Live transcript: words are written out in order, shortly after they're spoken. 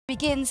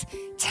begins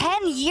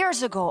 10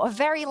 years ago, a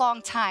very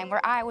long time,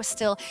 where I was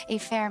still a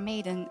fair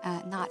maiden,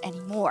 not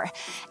anymore.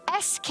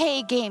 SK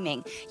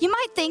Gaming. You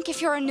might think,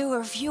 if you're a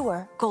newer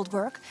viewer,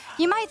 Goldberg,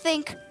 you might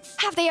think,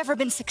 have they ever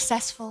been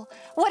successful?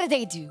 What did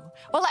they do?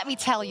 Well, let me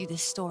tell you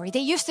this story.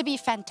 They used to be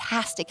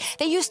fantastic.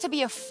 They used to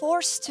be a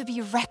force to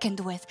be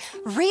reckoned with,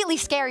 really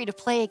scary to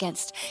play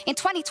against. In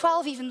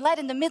 2012, even led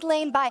in the mid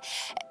lane by...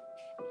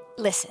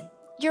 Listen,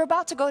 you're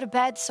about to go to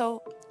bed,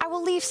 so I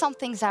will leave some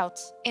things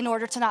out in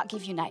order to not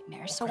give you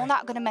nightmares. So we're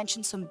not going to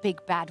mention some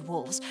big bad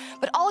wolves.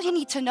 But all you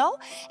need to know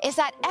is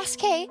that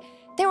SK,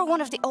 they were one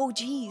of the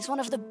OGs, one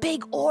of the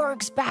big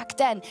orgs back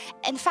then.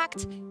 In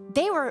fact,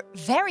 they were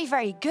very,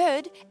 very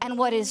good. And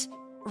what is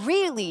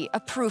really a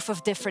proof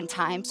of different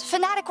times,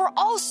 Fnatic were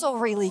also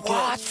really good.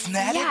 What?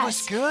 Fnatic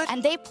was good?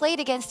 And they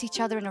played against each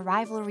other in a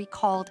rivalry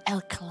called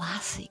El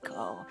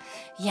Clásico.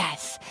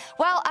 Yes.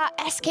 Well,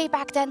 SK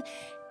back then,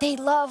 they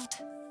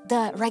loved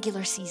the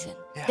regular season.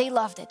 Yeah. They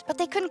loved it, but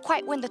they couldn't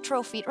quite win the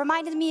trophy. It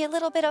reminded me a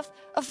little bit of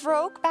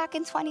Rogue back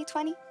in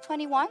 2020,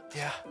 21.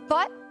 Yeah.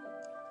 But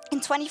in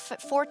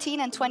 2014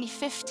 and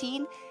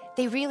 2015,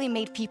 they really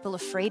made people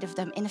afraid of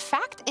them. In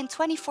fact, in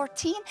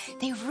 2014,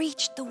 they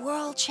reached the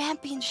World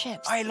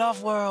Championships. I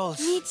love Worlds.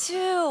 Me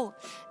too.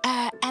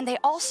 And they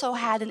also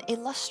had an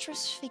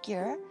illustrious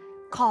figure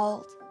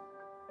called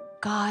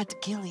God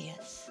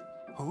Gilius.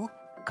 Who?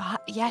 God,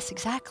 yes,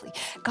 exactly.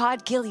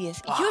 God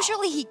Gilius. Wow.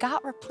 Usually he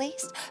got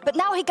replaced, but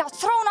now he got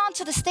thrown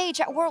onto the stage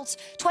at Worlds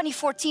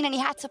 2014 and he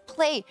had to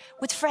play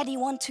with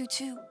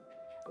Freddy122,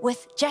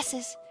 with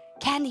Jessis,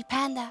 Candy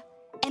Panda,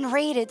 and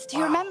Rated. Do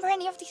you remember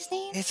any of these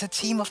names? It's a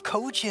team of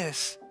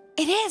coaches.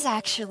 It is,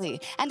 actually.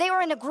 And they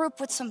were in a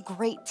group with some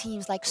great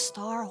teams like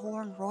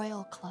Starhorn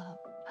Royal Club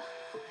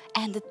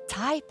and the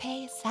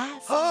Taipei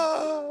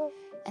Assassins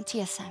and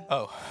TSM.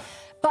 Oh.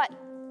 But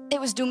it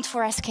was doomed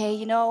for SK,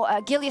 you know.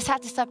 Gilius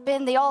had to step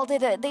in. They all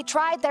did it. They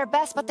tried their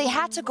best, but they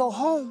had to go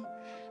home.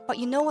 But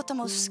you know what the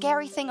most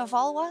scary thing of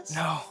all was?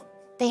 No.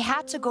 They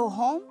had to go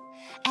home,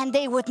 and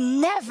they would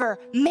never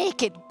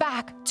make it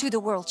back to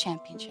the World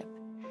Championship.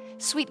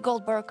 Sweet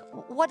Goldberg,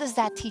 what does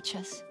that teach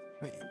us?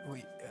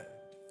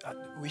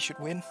 We should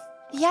win?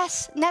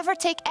 Yes, never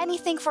take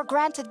anything for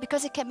granted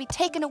because it can be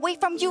taken away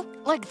from you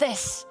like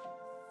this.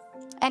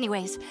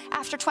 Anyways,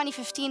 after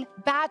 2015,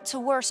 bad to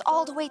worse,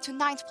 all the way to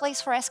 9th place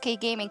for SK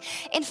Gaming.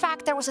 In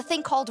fact, there was a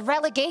thing called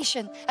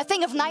relegation, a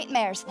thing of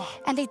nightmares.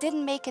 And they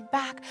didn't make it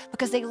back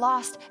because they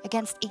lost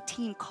against a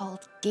team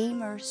called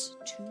Gamers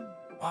 2.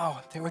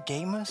 Wow, they were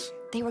gamers?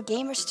 They were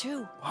Gamers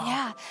 2, wow.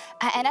 Yeah.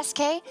 And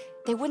SK,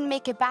 they wouldn't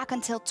make it back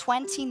until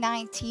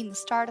 2019, the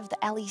start of the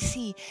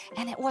LEC.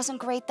 And it wasn't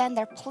great then.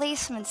 Their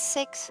placement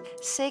 6,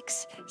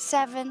 6,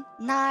 7,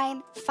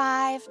 9,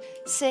 5,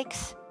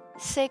 6,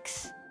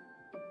 6,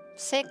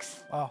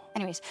 6. Wow.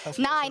 Anyways,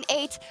 9,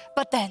 8,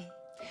 but then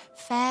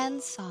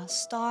fans saw a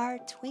star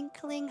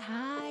twinkling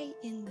high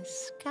in the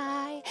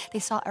sky. They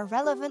saw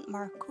Irrelevant,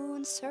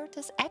 Marcoon,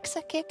 Certus,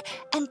 Exakick,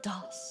 and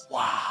DOS.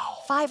 Wow.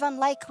 5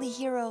 unlikely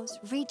heroes,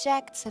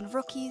 rejects, and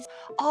rookies,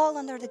 all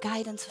under the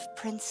guidance of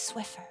Prince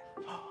Swiffer.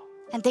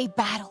 And they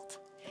battled,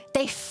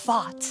 they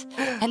fought,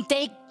 and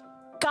they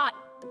got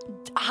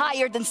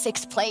higher than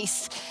 6th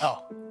place.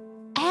 Oh.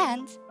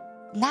 And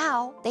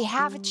now they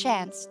have a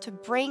chance to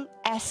bring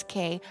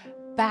SK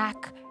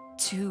back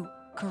to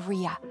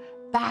Korea,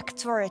 back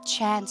to a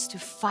chance to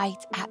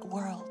fight at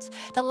Worlds.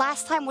 The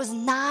last time was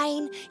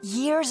 9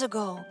 years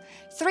ago,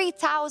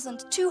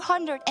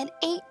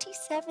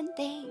 3,287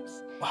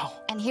 days. Wow.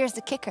 And here's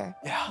the kicker.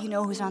 Yeah. You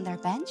know who's on their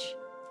bench?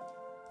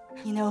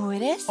 You know who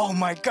it is? Oh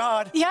my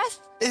God. Yes?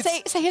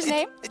 Say his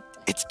name.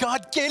 It's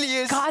God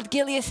Gilius. God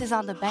Gilius is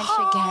on the bench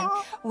again.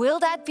 Will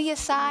that be a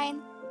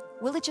sign?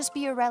 Will it just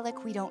be a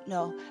relic? We don't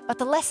know. But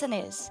the lesson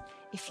is,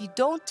 if you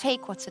don't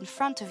take what's in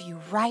front of you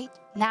right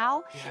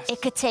now,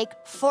 it could take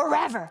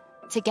forever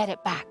to get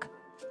it back.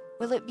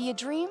 Will it be a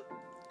dream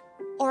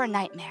or a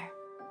nightmare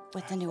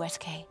with the new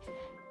SK?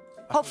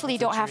 Hopefully you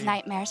don't have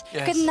nightmares.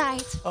 Yes. Good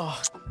night. Oh,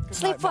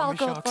 Sleep well,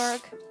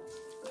 Goldberg.